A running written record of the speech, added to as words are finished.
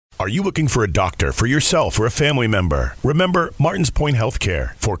Are you looking for a doctor for yourself or a family member? Remember Martins Point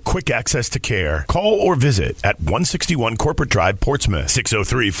Healthcare. For quick access to care, call or visit at 161 Corporate Drive, Portsmouth,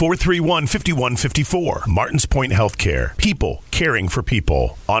 603-431-5154. Martins Point Healthcare. People caring for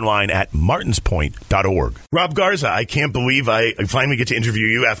people. Online at martinspoint.org. Rob Garza, I can't believe I finally get to interview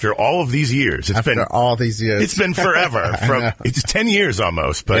you after all of these years. It's been forever. It's 10 years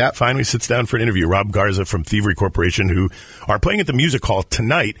almost, but finally sits down for an interview. Rob Garza from Thievery Corporation, who are playing at the Music Hall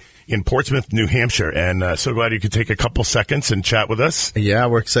tonight in Portsmouth, New Hampshire, and so glad you could take a couple seconds and chat with us. Yeah,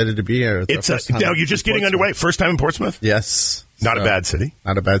 we're excited to be here. Now you're just getting underway. First time in Portsmouth? Yes. Not a bad city.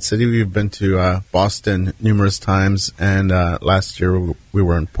 Not a bad city. We've been to Boston numerous times, and last year we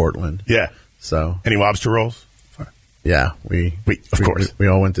were in Portland. Yeah. So any lobster rolls? Yeah, we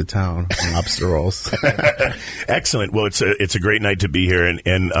all went to town on lobster rolls. Excellent. Well, it's a great night to be here,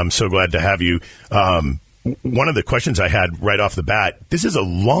 and I'm so glad to have you. One of the questions I had right off the bat, this is a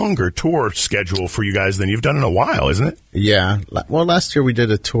longer tour schedule for you guys than you've done in a while, isn't it? Yeah. Well, last year we did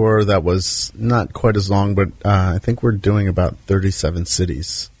a tour that was not quite as long, but I think we're doing about 37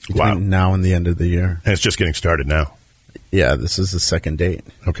 cities between now and the end of the year. And it's just getting started now. Yeah, this is the second date.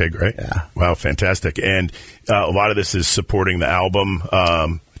 Okay, great. Yeah. Wow, fantastic. And a lot of this is supporting the album,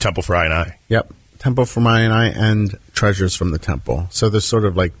 Temple for I&I. Yep. Temple for I&I and Treasures from the Temple. So there's sort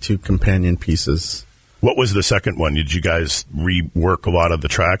of like two companion pieces. What was the second one? Did you guys rework a lot of the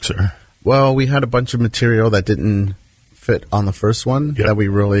tracks? Or? Well, we had a bunch of material that didn't fit on the first one that we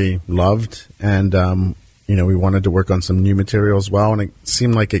really loved. And, we wanted to work on some new material as well. And it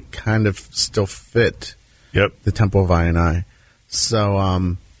seemed like it kind of still fit the Temple of I&I.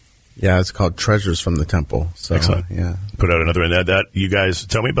 So, it's called Treasures from the Temple. So, excellent. Yeah. Put out another one. That you guys,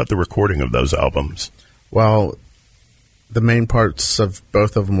 tell me about the recording of those albums. Well, the main parts of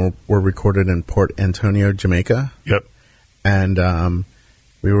both of them were recorded in Port Antonio, Jamaica. Yep. And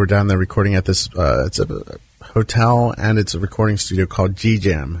we were down there recording at this, it's a hotel, and it's a recording studio called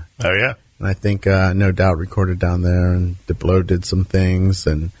G-Jam. Oh, yeah. And I think No Doubt recorded down there, and Diplo did some things.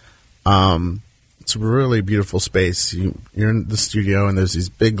 And it's a really beautiful space. You're in the studio, and there's these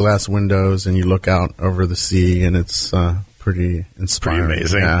big glass windows, and you look out over the sea, and it's pretty inspiring. Pretty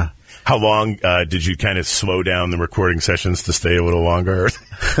amazing. Yeah. How long did you kind of slow down the recording sessions to stay a little longer?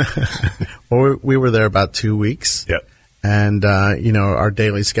 Well, we were there about 2 weeks. Yep. And, our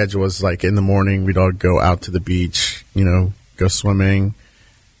daily schedule was like in the morning, we'd all go out to the beach, go swimming.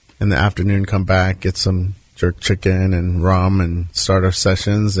 In the afternoon, come back, get some jerk chicken and rum and start our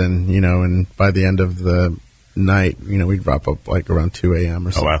sessions. And, and by the end of the night, we'd wrap up like around 2 a.m.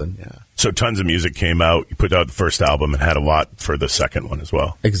 or something. Wow. Yeah. So tons of music came out. You put out the first album and had a lot for the second one as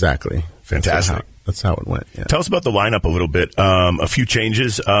well. Exactly. Fantastic. That's how it went. Yeah. Tell us about the lineup a little bit. A few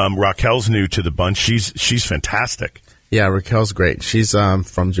changes. Raquel's new to the bunch. She's fantastic. Yeah, Raquel's great. She's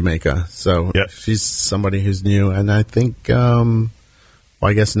from Jamaica, so she's somebody who's new. And I think,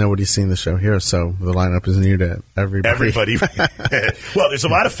 I guess nobody's seen the show here, so the lineup is new to everybody. Well, there's a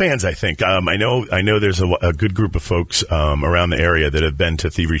lot of fans, I think. I know there's a good group of folks around the area that have been to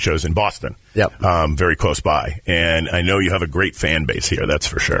Thievery shows in Boston. Yep. Very close by. And I know you have a great fan base here, that's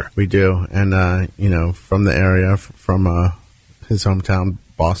for sure. We do. And, from the area, from his hometown,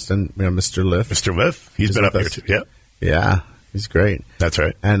 Boston, we have Mr. Liff. Mr. Liff? He's been up here, too. Yep. Yeah, he's great. That's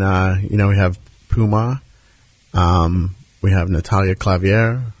right. And, we have Puma. We have Natalia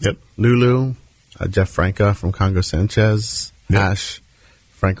Clavier. Yep. Lulu. Jeff Franca from Congo Sanchez. Yep. Ash.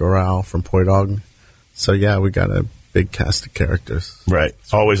 Frank Oral from Poi Dog. So, we got a big cast of characters. Right.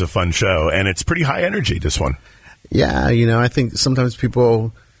 Always a fun show. And it's pretty high energy, this one. Yeah, I think sometimes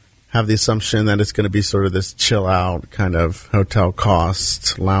people have the assumption that it's going to be sort of this chill-out kind of hotel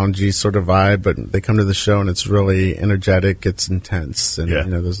cost, loungy sort of vibe, but they come to the show and it's really energetic, it's intense, and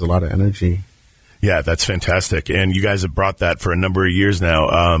there's a lot of energy. Yeah, that's fantastic. And you guys have brought that for a number of years now.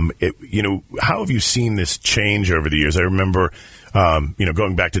 How have you seen this change over the years? I remember,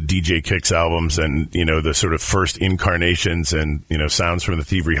 going back to DJ Kick's albums and, the sort of first incarnations and, sounds from the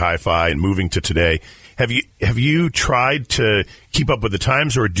Thievery Hi-Fi and moving to today. Have you tried to keep up with the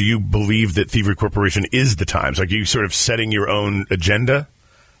times, or do you believe that Thievery Corporation is the times? Like, are you sort of setting your own agenda?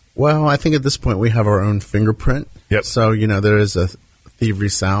 Well, I think at this point we have our own fingerprint. Yep. So, there is a Thievery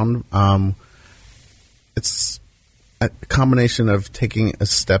sound. It's a combination of taking a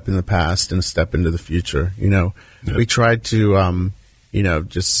step in the past and a step into the future. We tried to,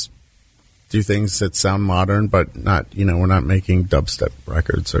 just do things that sound modern, but not, we're not making dubstep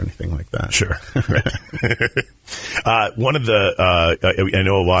records or anything like that. Sure. One of the, I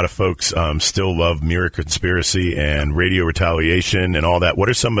know a lot of folks still love Mirror Conspiracy and Radio Retaliation and all that. What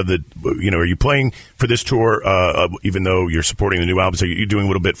are some of the, are you playing for this tour, even though you're supporting the new albums? Are you doing a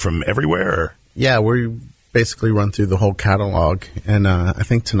little bit from everywhere? Or? Yeah, we basically run through the whole catalog. And I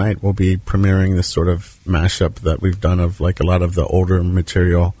think tonight we'll be premiering this sort of mashup that we've done of like a lot of the older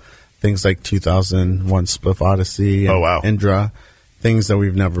material. Things like 2001 Spliff Odyssey and Indra, things that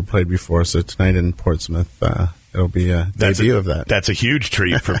we've never played before. So tonight in Portsmouth, it'll be a debut of that. That's a huge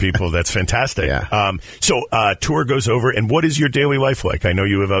treat for people. That's fantastic. Yeah. So tour goes over, and what is your daily life like? I know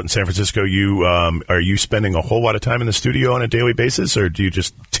you live out in San Francisco. You are you spending a whole lot of time in the studio on a daily basis, or do you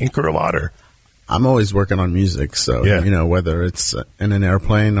just tinker a lot? Or I'm always working on music, so whether it's in an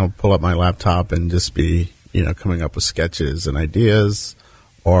airplane, I'll pull up my laptop and just be coming up with sketches and ideas.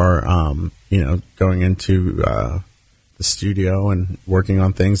 Or, going into the studio and working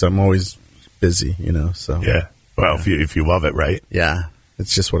on things. I'm always busy, so. Yeah. Well, if you love it, right? Yeah.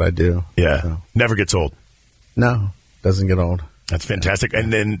 It's just what I do. Yeah. So. Never gets old. No. Doesn't get old. That's fantastic.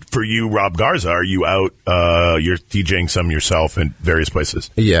 And then for you, Rob Garza, are you out, you're DJing some yourself in various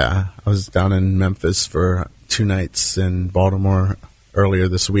places? Yeah. I was down in Memphis for 2 nights in Baltimore earlier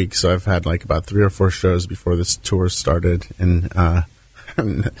this week. So I've had like about 3 or 4 shows before this tour started. And,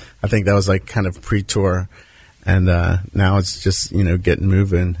 I think that was like kind of pre-tour, and now it's just getting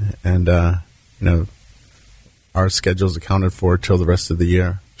moving, and our schedule's accounted for till the rest of the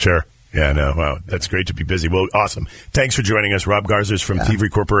year. Sure. Yeah, no, wow, that's great to be busy. Well, awesome. Thanks for joining us. Rob Garza is from Thievery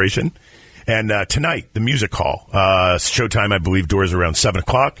Corporation, and tonight the music hall showtime. I believe doors around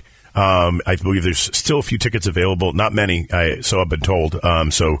 7:00. I believe there's still a few tickets available. Not many, so I've been told.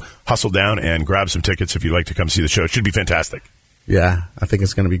 So hustle down and grab some tickets if you'd like to come see the show. It should be fantastic. Yeah, I think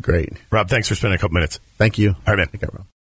it's going to be great. Rob, thanks for spending a couple minutes. Thank you. All right, man. Take care, Rob.